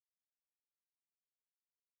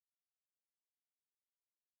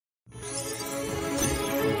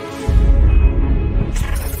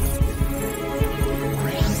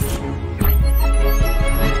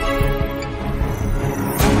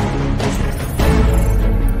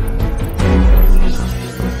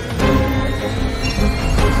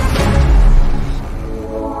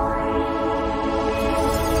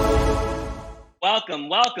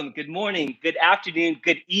Welcome. Good morning, good afternoon,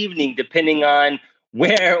 good evening, depending on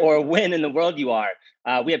where or when in the world you are.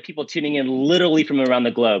 We have people tuning in literally from around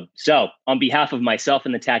the globe. So on behalf of myself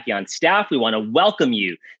and the Tachyon staff, we want to welcome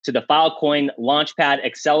you to the Filecoin Launchpad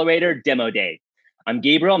Accelerator Demo Day. I'm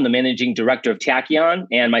Gabriel, I'm the Managing Director of Tachyon,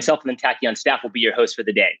 and myself and the Tachyon staff will be your host for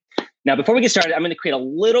the day. Now, before we get started, I'm going to create a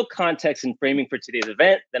little context and framing for today's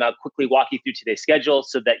event. Then I'll quickly walk you through today's schedule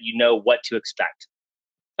so that you know what to expect.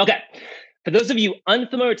 Okay. For those of you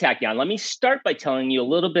unfamiliar with Tachyon, let me start by telling you a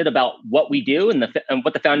little bit about what we do and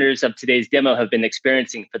what the founders of today's demo have been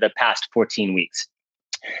experiencing for the past 14 weeks.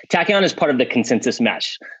 Tachyon is part of the Consensus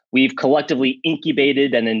Mesh. We've collectively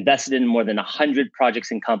incubated and invested in more than 100 projects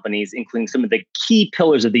and companies, including some of the key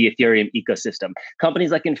pillars of the Ethereum ecosystem. Companies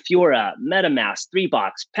like Infura, MetaMask,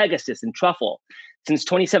 3box, Pegasus, and Truffle. Since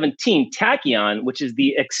 2017, Tachyon, which is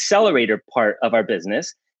the accelerator part of our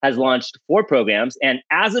business, has launched 4 programs. And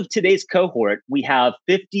as of today's cohort, we have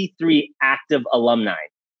 53 active alumni.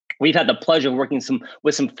 We've had the pleasure of working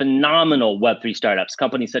with some phenomenal Web3 startups,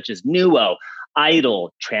 companies such as Nuo,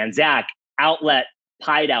 Idle, Transact, Outlet,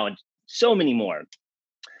 PiDAO, and so many more.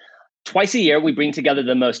 Twice a year, we bring together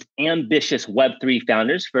the most ambitious Web3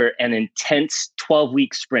 founders for an intense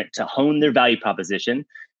 12-week sprint to hone their value proposition,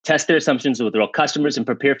 test their assumptions with real customers, and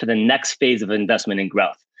prepare for the next phase of investment and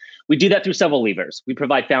growth. We do that through several levers. We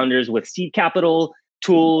provide founders with seed capital,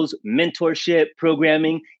 tools, mentorship,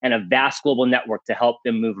 programming, and a vast global network to help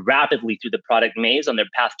them move rapidly through the product maze on their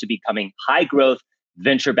path to becoming high-growth,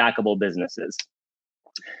 venture-backable businesses.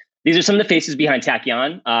 These are some of the faces behind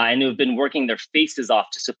Tachyon and who have been working their faces off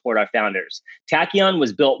to support our founders. Tachyon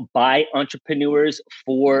was built by entrepreneurs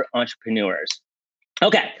for entrepreneurs.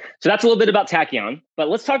 Okay, so that's a little bit about Tachyon, but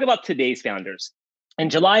let's talk about today's founders. In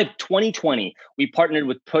July of 2020, we partnered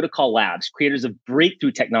with Protocol Labs, creators of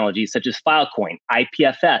breakthrough technologies such as Filecoin,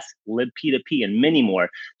 IPFS, libp2p, and many more,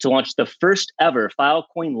 to launch the first ever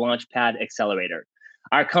Filecoin Launchpad Accelerator.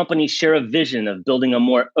 Our companies share a vision of building a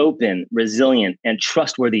more open, resilient, and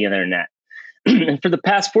trustworthy internet. And for the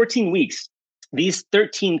past 14 weeks, these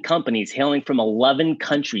 13 companies hailing from 11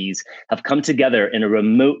 countries have come together in a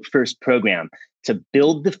remote-first program to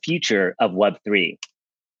build the future of Web3.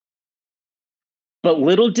 But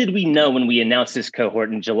little did we know when we announced this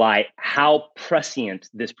cohort in July how prescient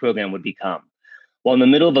this program would become. While in the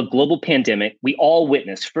middle of a global pandemic, we all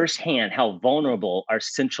witnessed firsthand how vulnerable our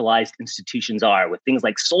centralized institutions are with things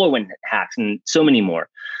like SolarWinds hacks and so many more.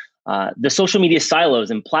 The social media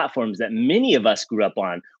silos and platforms that many of us grew up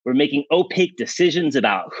on were making opaque decisions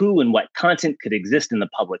about who and what content could exist in the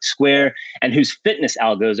public square, and whose fitness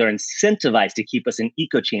algos are incentivized to keep us in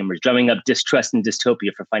echo chambers, drumming up distrust and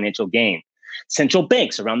dystopia for financial gain. Central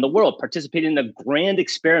banks around the world participated in a grand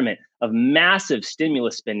experiment of massive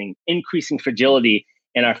stimulus spending, increasing fragility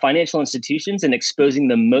in our financial institutions and exposing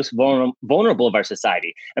the most vulnerable of our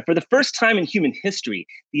society. And for the first time in human history,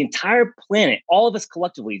 the entire planet, all of us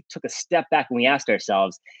collectively, took a step back and we asked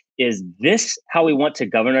ourselves, is this how we want to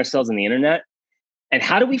govern ourselves on the internet? And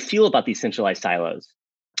how do we feel about these centralized silos?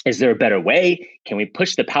 Is there a better way? Can we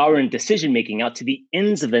push the power and decision-making out to the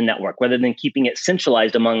ends of the network rather than keeping it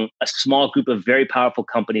centralized among a small group of very powerful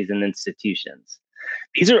companies and institutions?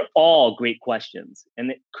 These are all great questions, and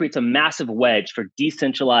it creates a massive wedge for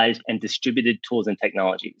decentralized and distributed tools and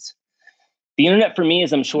technologies. The internet for me,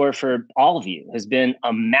 as I'm sure for all of you, has been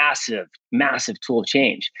a massive, massive tool of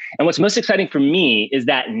change. And what's most exciting for me is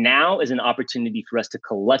that now is an opportunity for us to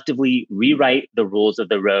collectively rewrite the rules of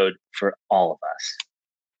the road for all of us.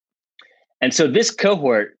 And so this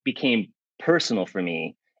cohort became personal for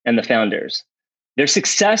me and the founders. Their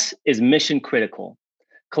success is mission critical.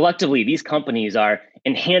 Collectively, these companies are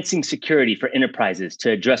enhancing security for enterprises to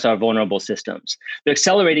address our vulnerable systems. They're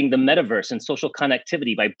accelerating the metaverse and social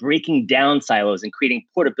connectivity by breaking down silos and creating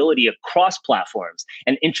portability across platforms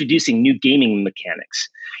and introducing new gaming mechanics.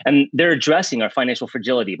 And they're addressing our financial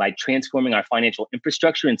fragility by transforming our financial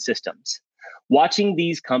infrastructure and systems. Watching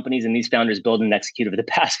these companies and these founders build and execute over the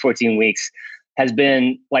past 14 weeks has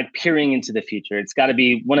been like peering into the future. It's got to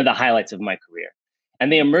be one of the highlights of my career.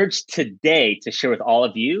 And they emerged today to share with all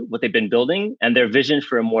of you what they've been building and their vision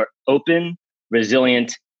for a more open,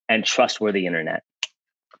 resilient, and trustworthy internet.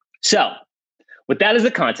 So with that as the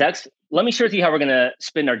context, let me share with you how we're going to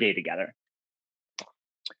spend our day together.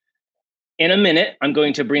 In a minute, I'm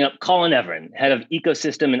going to bring up Colin Everin, head of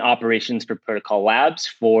ecosystem and operations for Protocol Labs,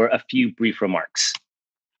 for a few brief remarks.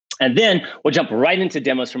 And then we'll jump right into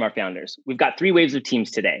demos from our founders. We've got 3 waves of teams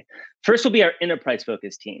today. First will be our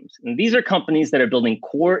enterprise-focused teams. And these are companies that are building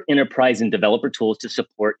core enterprise and developer tools to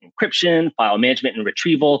support encryption, file management and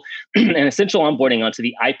retrieval, and essential onboarding onto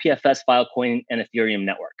the IPFS, Filecoin, and Ethereum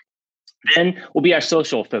network. Then will be our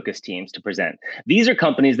social-focused teams to present. These are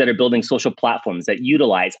companies that are building social platforms that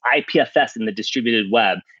utilize IPFS in the distributed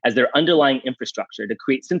web as their underlying infrastructure to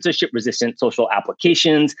create censorship-resistant social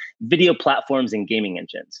applications, video platforms, and gaming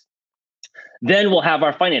engines. Then we'll have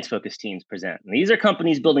our finance-focused teams present. And these are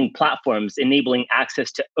companies building platforms enabling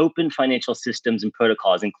access to open financial systems and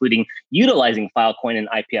protocols, including utilizing Filecoin and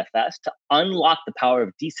IPFS to unlock the power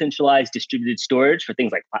of decentralized distributed storage for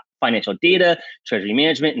things like financial data, treasury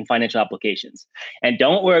management, and financial applications. And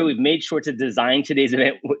don't worry, we've made sure to design today's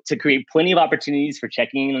event to create plenty of opportunities for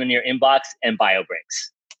checking in your inbox and bio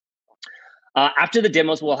breaks. After the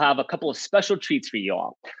demos, we'll have a couple of special treats for you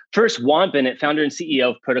all. First, Juan Bennett, founder and CEO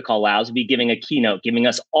of Protocol Labs, will be giving a keynote, giving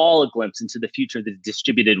us all a glimpse into the future of the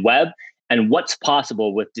distributed web and what's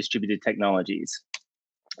possible with distributed technologies.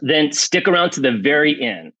 Then stick around to the very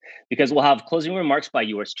end, because we'll have closing remarks by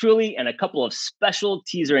yours truly and a couple of special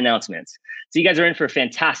teaser announcements. So you guys are in for a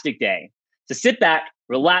fantastic day. So sit back,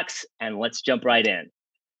 relax, and let's jump right in.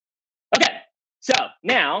 Okay, so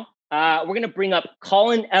now we're going to bring up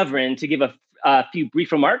Colin Everin to give a few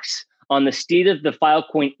brief remarks on the state of the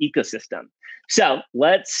Filecoin ecosystem. So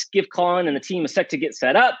let's give Colin and the team a sec to get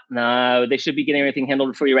set up. They should be getting everything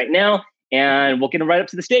handled for you right now, and we'll get them right up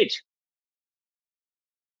to the stage.